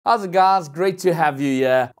How's it, guys? Great to have you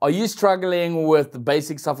here. Are you struggling with the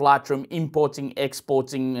basics of Lightroom, importing,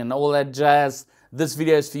 exporting, and all that jazz? This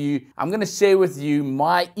video is for you. I'm going to share with you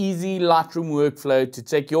my easy Lightroom workflow to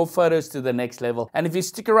take your photos to the next level. And if you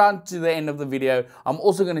stick around to the end of the video, I'm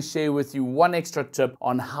also going to share with you one extra tip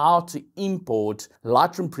on how to import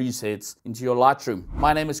Lightroom presets into your Lightroom.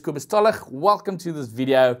 My name is Kobus Tollig. Welcome to this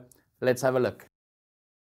video. Let's have a look.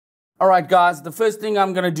 Alright guys, the first thing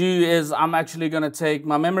I'm going to do is I'm actually going to take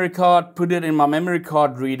my memory card, put it in my memory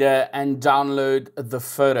card reader and download the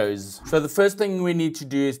photos. So the first thing we need to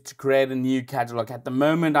do is to create a new catalog. At the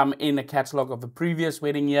moment I'm in a catalog of a previous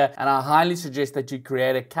wedding year, and I highly suggest that you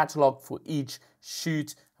create a catalog for each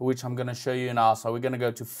shoot, which I'm going to show you now. So we're going to go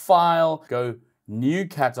to File, go New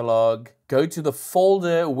Catalog, go to the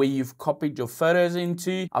folder where you've copied your photos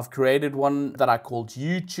into. I've created one that I called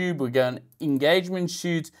YouTube. We're going engagement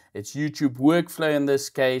shoot. It's YouTube workflow in this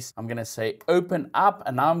case. I'm going to say open up,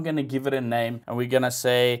 and now I'm going to give it a name, and we're going to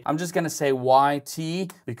say, I'm just going to say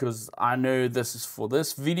YT because I know this is for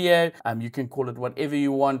this video. You can call it whatever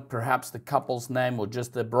you want, perhaps the couple's name or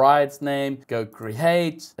just the bride's name. Go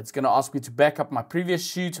create. It's going to ask me to back up my previous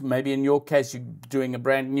shoot. Maybe in your case you're doing a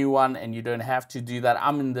brand new one and you don't have to do that.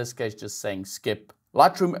 I'm in this case just saying skip.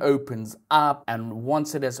 Lightroom opens up, and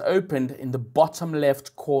once it has opened, in the bottom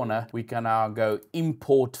left corner we can now go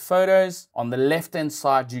import photos. On the left hand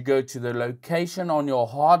side you go to the location on your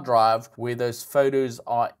hard drive where those photos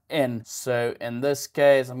are in. So in this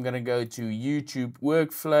case I'm going to go to YouTube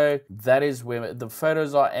workflow. That is where the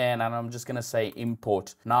photos are in, and I'm just going to say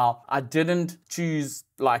import. Now I didn't choose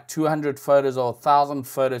like 200 photos or 1,000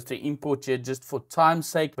 photos to import here just for time's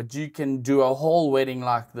sake, but you can do a whole wedding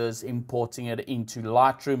like this, importing it into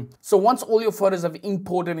Lightroom. So once all your photos have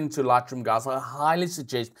imported into Lightroom, guys, I highly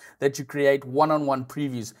suggest that you create one-on-one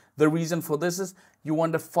previews. The reason for this is you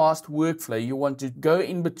want a fast workflow. You want to go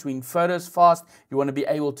in between photos fast. You want to be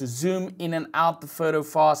able to zoom in and out the photo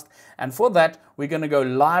fast. And for that, we're going to go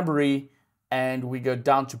library, and we go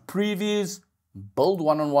down to previews, build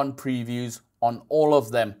one-on-one previews on all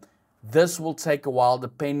of them. This will take a while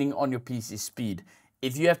depending on your PC speed.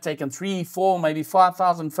 If you have taken 3, 4, maybe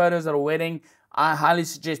 5,000 photos at a wedding, I highly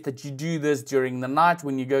suggest that you do this during the night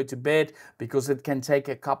when you go to bed, because it can take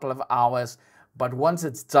a couple of hours. But once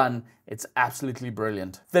it's done, it's absolutely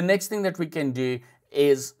brilliant. The next thing that we can do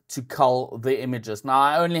is to cull the images. Now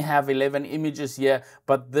I only have 11 images here,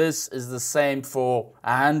 but this is the same for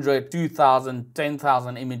 100, 2,000,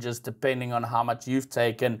 10,000 images depending on how much you've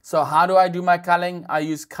taken. So how do I do my culling? I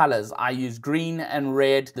use colors. I use green and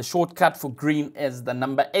red. The shortcut for green is the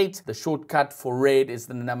number 8. The shortcut for red is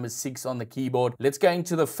the number 6 on the keyboard. Let's go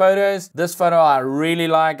into the photos. This photo I really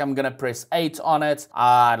like. I'm gonna press 8 on it.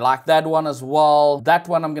 I like that one as well. That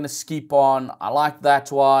one I'm gonna skip on. I like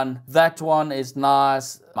that one. That one is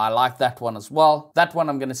nice. I like that one as well. That one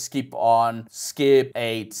I'm going to skip on, skip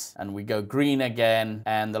 8, and we go green again,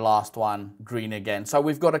 and the last one green again. So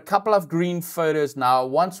we've got a couple of green photos now.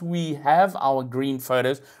 Once we have our green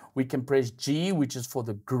photos, we can press G, which is for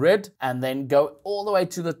the grid, and then go all the way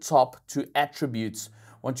to the top to attributes.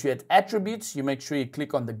 Once you're at attributes, you make sure you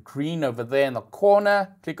click on the green over there in the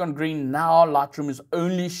corner. Click on green. Now Lightroom is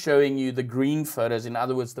only showing you the green photos. In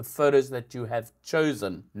other words, the photos that you have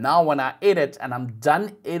chosen. Now when I edit and I'm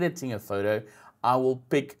done editing a photo, I will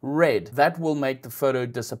pick red. That will make the photo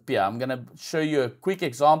disappear. I'm going to show you a quick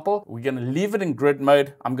example. We're going to leave it in grid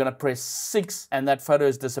mode. I'm going to press 6 and that photo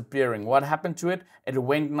is disappearing. What happened to it? It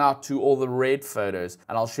went now to all the red photos,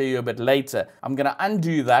 and I'll show you a bit later. I'm going to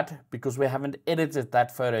undo that because we haven't edited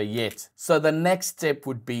that photo yet. So the next step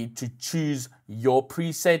would be to choose your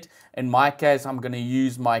preset. In my case, I'm going to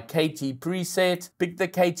use my KT preset. Pick the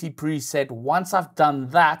KT preset. Once I've done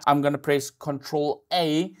that, I'm going to press Ctrl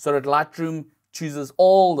A so that Lightroom chooses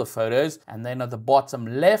all the photos, and then at the bottom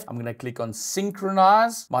left I'm going to click on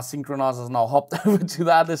synchronize. My synchronizer is now hopped over to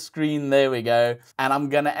the other screen. There we go. And I'm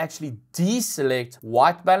going to actually deselect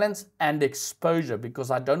white balance and exposure,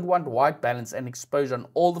 because I don't want white balance and exposure on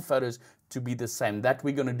all the photos to be the same. That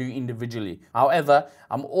we're going to do individually. However,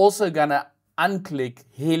 I'm also going to unclick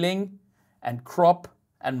healing and crop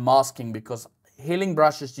and masking, because healing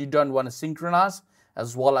brushes you don't want to synchronize,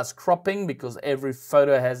 as well as cropping, because every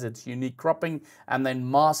photo has its unique cropping, and then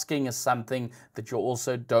masking is something that you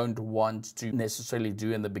also don't want to necessarily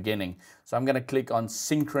do in the beginning. So I'm going to click on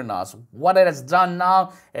synchronize. What it has done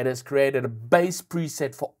now, it has created a base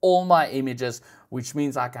preset for all my images which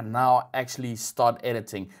means I can now actually start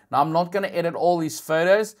editing. Now, I'm not going to edit all these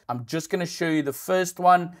photos. I'm just going to show you the first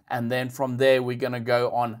one, and then from there, we're going to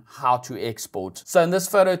go on how to export. So in this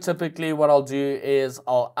photo, typically what I'll do is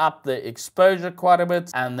I'll up the exposure quite a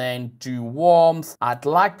bit and then do warmth. I'd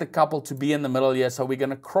like the couple to be in the middle here, so we're going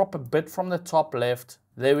to crop a bit from the top left.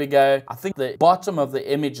 There we go. I think the bottom of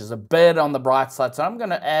the image is a bit on the bright side, so I'm going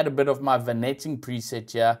to add a bit of my vignetting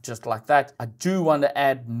preset here, just like that. I do want to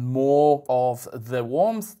add more of the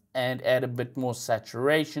warmth and add a bit more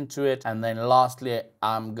saturation to it. And then lastly,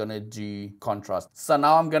 I'm going to do contrast. So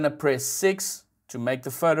now I'm going to press 6 to make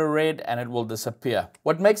the photo red, and it will disappear.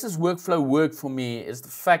 What makes this workflow work for me is the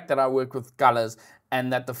fact that I work with colors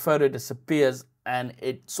and that the photo disappears, and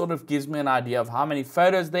it sort of gives me an idea of how many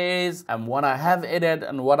photos there is and what I have edited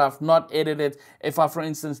and what I've not edited. If I, for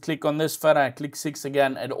instance, click on this photo and click 6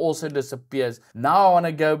 again, it also disappears. Now I want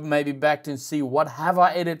to go maybe back to see what have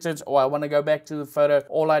I edited, or I want to go back to the photo.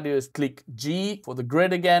 All I do is click G for the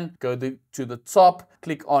grid again, go to the top,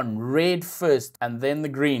 click on red first and then the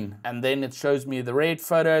green, and then it shows me the red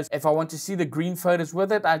photos. If I want to see the green photos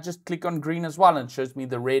with it, I just click on green as well and it shows me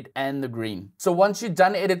the red and the green. So once you're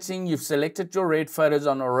done editing, you've selected your red photos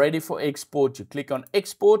and are ready for export, you click on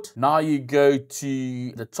export. Now you go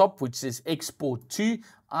to the top which says export to.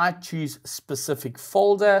 I choose specific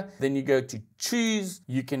folder, then you go to choose.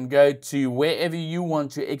 You can go to wherever you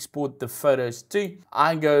want to export the photos to.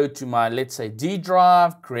 I go to my, let's say, D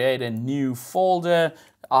drive, create a new folder.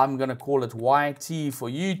 I'm going to call it YT for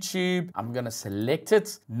YouTube. I'm going to select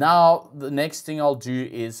it. Now, the next thing I'll do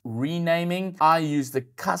is renaming. I use the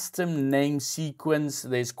custom name sequence.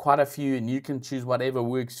 There's quite a few and you can choose whatever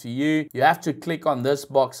works for you. You have to click on this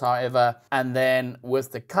box, however, and then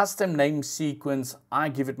with the custom name sequence, I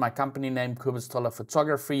give it my company name, Kobus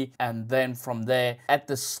Photography, and then from there, at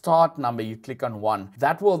the start number, you click on 1.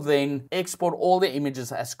 That will then export all the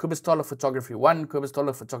images as Kobus Photography 1,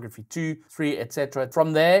 Kobus Photography 2, 3, etc.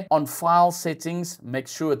 From there, on file settings, make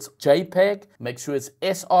sure it's JPEG, make sure it's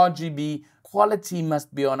sRGB. Quality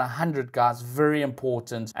must be on 100, guys, very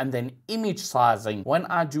important. And then image sizing. When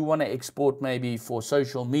I do want to export maybe for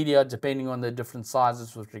social media, depending on the different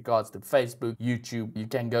sizes with regards to Facebook, YouTube, you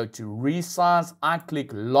can go to resize. I click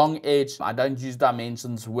long edge. I don't use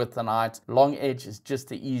dimensions width and height. Long edge is just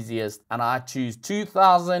the easiest. And I choose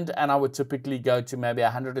 2000, and I would typically go to maybe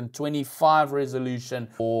 125 resolution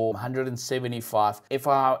or 175. If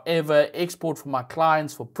I ever export for my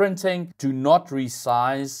clients for printing, do not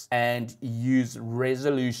resize and use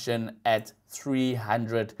resolution at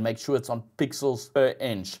 300. Make sure it's on pixels per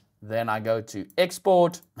inch. Then I go to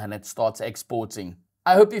export and it starts exporting.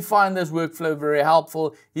 I hope you find this workflow very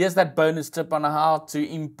helpful. Here's that bonus tip on how to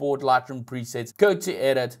import Lightroom presets. Go to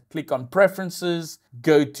edit, click on preferences,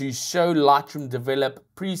 go to show Lightroom develop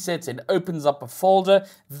presets. It opens up a folder.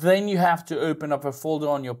 Then you have to open up a folder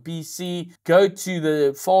on your PC. Go to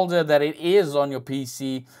the folder that it is on your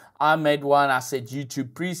PC. I made one, I said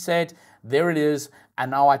YouTube preset. There it is.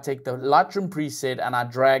 And now I take the Lightroom preset and I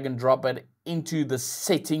drag and drop it into the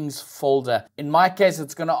settings folder. In my case,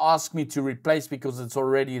 it's going to ask me to replace because it's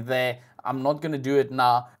already there. I'm not going to do it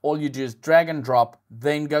now. All you do is drag and drop,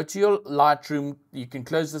 then go to your Lightroom. You can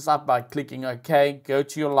close this up by clicking OK. Go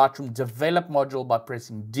to your Lightroom develop module by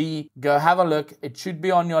pressing D. Go have a look. It should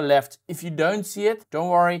be on your left. If you don't see it, don't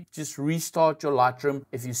worry. Just restart your Lightroom.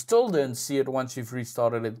 If you still don't see it once you've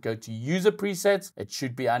restarted it, go to user presets. It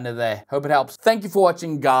should be under there. Hope it helps. Thank you for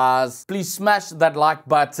watching, guys. Please smash that like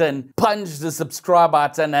button, punch the subscribe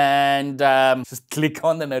button, and just click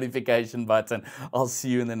on the notification button. I'll see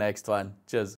you in the next one. Cheers.